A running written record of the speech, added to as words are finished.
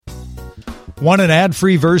Want an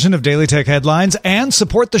ad-free version of Daily Tech Headlines and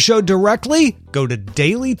support the show directly? Go to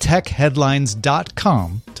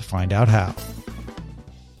dailytechheadlines.com to find out how.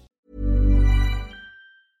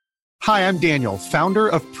 Hi, I'm Daniel, founder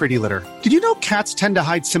of Pretty Litter. Did you know cats tend to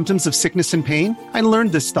hide symptoms of sickness and pain? I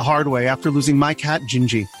learned this the hard way after losing my cat,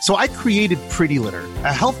 Gingy. So I created Pretty Litter,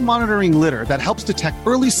 a health monitoring litter that helps detect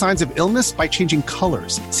early signs of illness by changing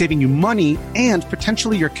colors, saving you money and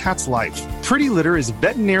potentially your cat's life. Pretty Litter is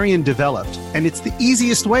veterinarian developed, and it's the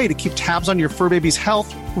easiest way to keep tabs on your fur baby's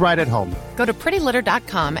health right at home. Go to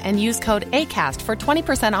prettylitter.com and use code ACAST for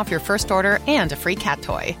 20% off your first order and a free cat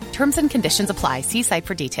toy. Terms and conditions apply. See site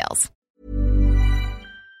for details.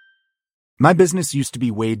 My business used to be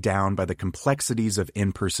weighed down by the complexities of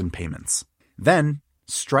in-person payments. Then,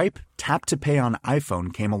 Stripe Tap to Pay on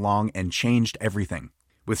iPhone came along and changed everything.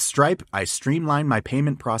 With Stripe, I streamlined my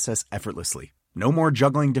payment process effortlessly. No more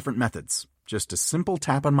juggling different methods. Just a simple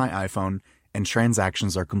tap on my iPhone and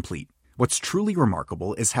transactions are complete. What's truly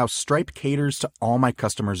remarkable is how Stripe caters to all my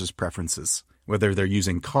customers' preferences. Whether they're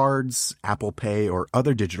using cards, Apple Pay, or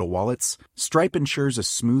other digital wallets, Stripe ensures a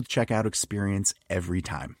smooth checkout experience every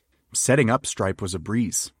time. Setting up Stripe was a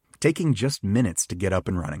breeze, taking just minutes to get up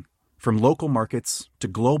and running. From local markets to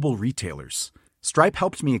global retailers, Stripe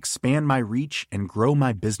helped me expand my reach and grow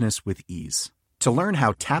my business with ease. To learn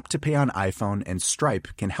how Tap to Pay on iPhone and Stripe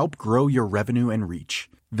can help grow your revenue and reach,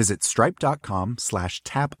 visit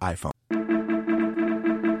stripe.com/tapiphone.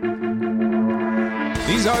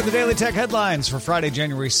 These are the Daily Tech Headlines for Friday,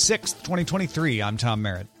 January 6th, 2023. I'm Tom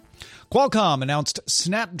Merritt. Qualcomm announced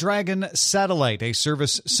Snapdragon Satellite, a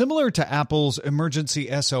service similar to Apple's Emergency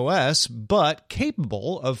SOS, but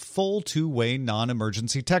capable of full two-way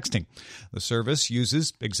non-emergency texting. The service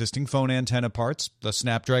uses existing phone antenna parts, the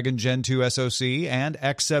Snapdragon Gen 2 SoC, and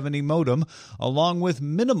X70 modem, along with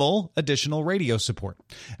minimal additional radio support.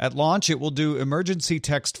 At launch, it will do emergency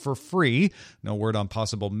text for free. No word on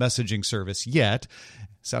possible messaging service yet.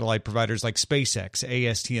 Satellite providers like SpaceX,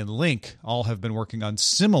 AST, and Link all have been working on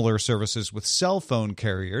similar services with cell phone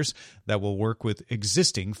carriers that will work with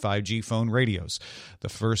existing 5G phone radios. The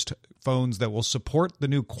first phones that will support the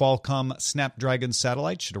new Qualcomm Snapdragon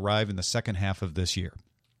satellite should arrive in the second half of this year.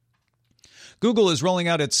 Google is rolling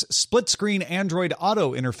out its split-screen Android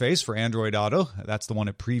Auto interface for Android Auto. That's the one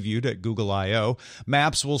it previewed at Google I/O.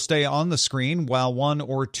 Maps will stay on the screen, while one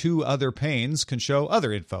or two other panes can show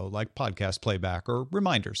other info, like podcast playback or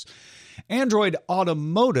reminders. Android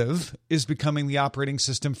Automotive is becoming the operating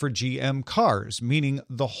system for GM cars, meaning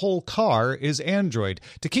the whole car is Android.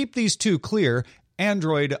 To keep these two clear,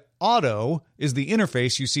 Android Auto is the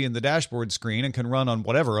interface you see in the dashboard screen and can run on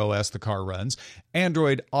whatever OS the car runs.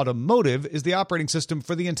 Android Automotive is the operating system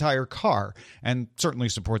for the entire car and certainly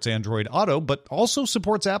supports Android Auto, but also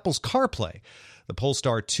supports Apple's CarPlay. The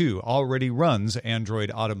Polestar 2 already runs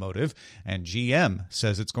Android Automotive, and GM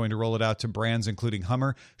says it's going to roll it out to brands including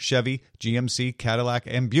Hummer, Chevy, GMC, Cadillac,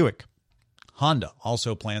 and Buick. Honda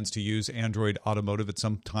also plans to use Android Automotive at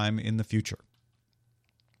some time in the future.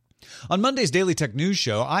 On Monday's Daily Tech News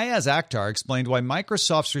Show, Ayaz Akhtar explained why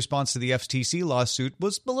Microsoft's response to the FTC lawsuit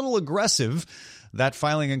was a little aggressive. That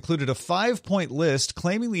filing included a 5-point list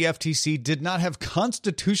claiming the FTC did not have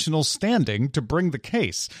constitutional standing to bring the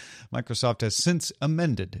case. Microsoft has since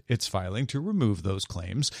amended its filing to remove those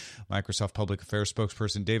claims. Microsoft Public Affairs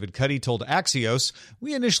spokesperson David Cuddy told Axios,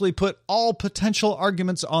 "We initially put all potential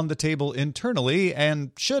arguments on the table internally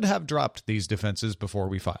and should have dropped these defenses before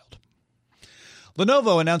we filed."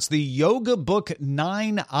 Lenovo announced the Yoga Book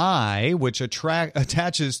 9i, which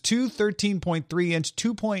attaches two 13.3-inch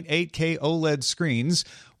 2.8K OLED screens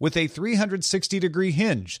with a 360-degree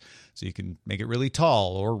hinge. So you can make it really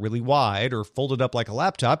tall or really wide or fold it up like a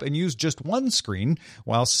laptop and use just one screen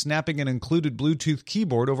while snapping an included Bluetooth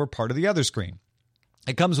keyboard over part of the other screen.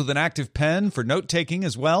 It comes with an active pen for note-taking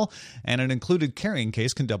as well, and an included carrying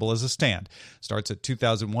case can double as a stand. Starts at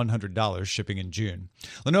 $2,100, shipping in June.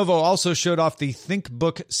 Lenovo also showed off the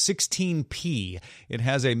ThinkBook 16P. It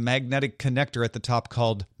has a magnetic connector at the top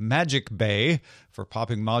called Magic Bay for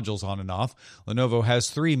popping modules on and off. Lenovo has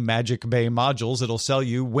 3 Magic Bay modules it'll sell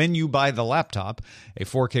you when you buy the laptop. A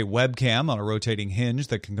 4K webcam on a rotating hinge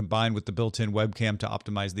that can combine with the built-in webcam to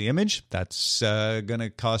optimize the image. That's going to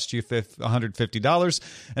cost you $150.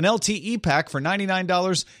 An LTE pack for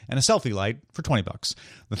 $99 and a selfie light for $20.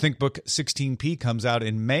 The ThinkBook 16P comes out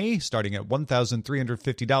in May, starting at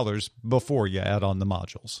 $1,350 before you add on the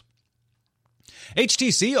modules.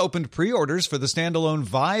 HTC opened pre-orders for the standalone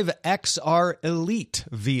Vive XR Elite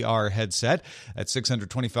VR headset. At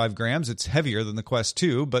 625 grams, it's heavier than the Quest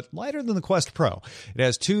 2, but lighter than the Quest Pro. It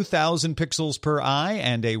has 2,000 pixels per eye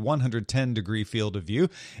and a 110-degree field of view.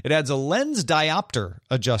 It adds a lens diopter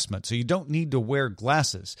adjustment, so you don't need to wear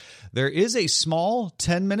glasses. There is a small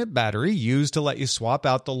 10-minute battery used to let you swap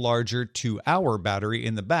out the larger 2-hour battery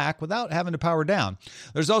in the back without having to power down.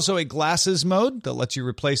 There's also a glasses mode that lets you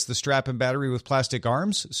replace the strap and battery with plastic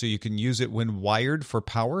arms, so you can use it when wired for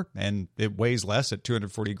power, and it weighs less at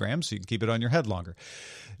 240 grams, so you can keep it on your head longer.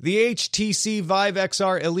 The HTC Vive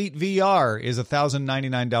XR Elite VR is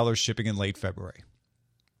 $1,099 shipping in late February.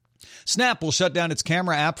 Snap will shut down its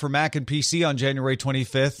camera app for Mac and PC on January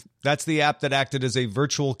 25th. That's the app that acted as a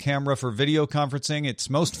virtual camera for video conferencing. It's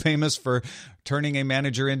most famous for turning a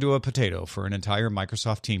manager into a potato for an entire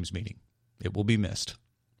Microsoft Teams meeting. It will be missed.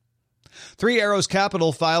 Three Arrows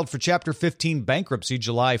Capital filed for Chapter 15 bankruptcy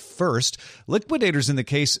July 1st. Liquidators in the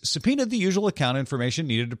case subpoenaed the usual account information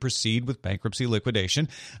needed to proceed with bankruptcy liquidation.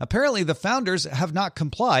 Apparently, the founders have not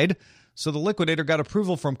complied, so the liquidator got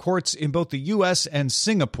approval from courts in both the U.S. and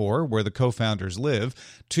Singapore, where the co-founders live,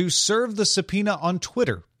 to serve the subpoena on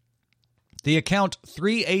Twitter. The account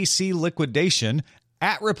 3AC Liquidation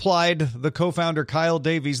 @replied the co-founder Kyle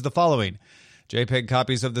Davies the following: JPEG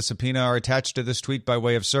copies of the subpoena are attached to this tweet by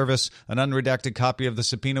way of service. An unredacted copy of the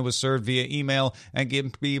subpoena was served via email and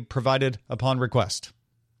can be provided upon request.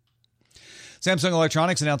 Samsung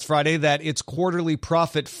Electronics announced Friday that its quarterly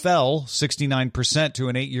profit fell 69% to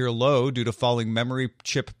an 8-year low due to falling memory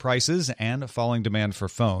chip prices and falling demand for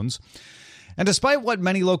phones. And despite what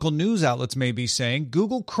many local news outlets may be saying,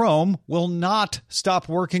 Google Chrome will not stop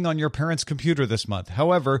working on your parents' computer this month.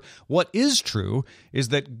 However, what is true is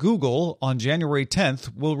that Google, on January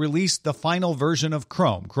 10th, will release the final version of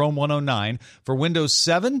Chrome, Chrome 109, for Windows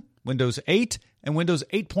 7, Windows 8, and Windows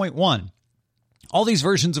 8.1. All these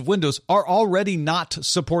versions of Windows are already not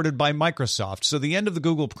supported by Microsoft, so the end of the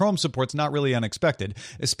Google Chrome support's not really unexpected,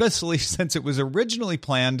 especially since it was originally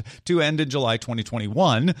planned to end in July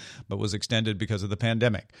 2021, but was extended because of the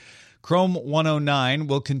pandemic. Chrome 109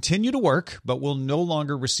 will continue to work, but will no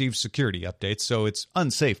longer receive security updates, so it's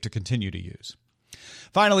unsafe to continue to use.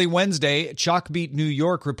 Finally, Wednesday, Chalkbeat New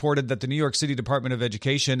York reported that the New York City Department of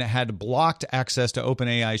Education had blocked access to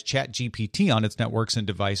OpenAI's ChatGPT on its networks and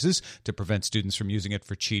devices to prevent students from using it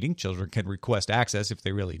for cheating. Children can request access if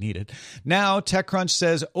they really need it. Now, TechCrunch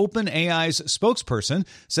says OpenAI's spokesperson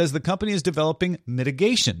says the company is developing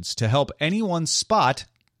mitigations to help anyone spot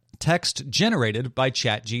text generated by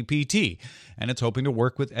ChatGPT, and it's hoping to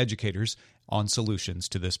work with educators on solutions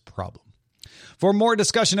to this problem. For more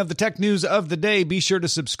discussion of the tech news of the day, be sure to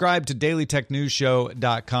subscribe to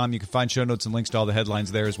dailytechnewsshow.com. You can find show notes and links to all the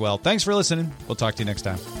headlines there as well. Thanks for listening. We'll talk to you next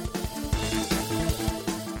time.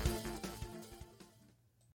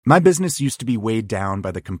 My business used to be weighed down by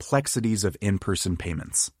the complexities of in-person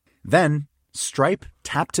payments. Then, Stripe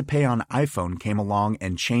Tap to Pay on iPhone came along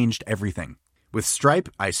and changed everything. With Stripe,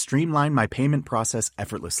 I streamlined my payment process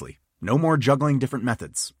effortlessly. No more juggling different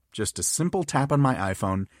methods. Just a simple tap on my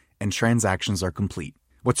iPhone and transactions are complete.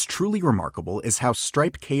 What's truly remarkable is how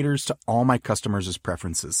Stripe caters to all my customers'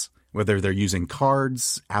 preferences. Whether they're using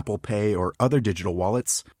cards, Apple Pay, or other digital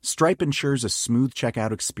wallets, Stripe ensures a smooth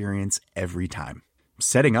checkout experience every time.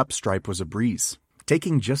 Setting up Stripe was a breeze,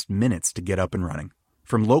 taking just minutes to get up and running.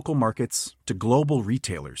 From local markets to global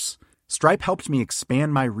retailers, Stripe helped me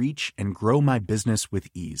expand my reach and grow my business with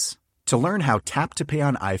ease. To learn how Tap to Pay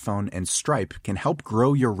on iPhone and Stripe can help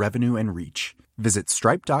grow your revenue and reach, visit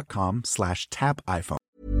stripe.com/tapiphone.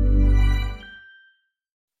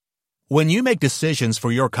 When you make decisions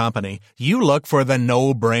for your company, you look for the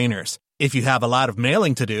no-brainers. If you have a lot of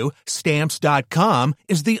mailing to do, Stamps.com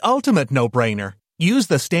is the ultimate no-brainer. Use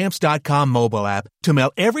the Stamps.com mobile app to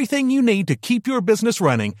mail everything you need to keep your business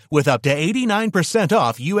running with up to 89%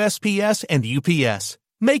 off USPS and UPS.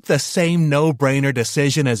 Make the same no-brainer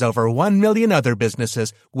decision as over 1 million other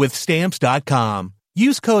businesses with Stamps.com.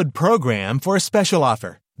 Use code PROGRAM for a special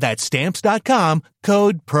offer. That's Stamps.com,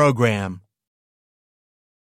 code PROGRAM.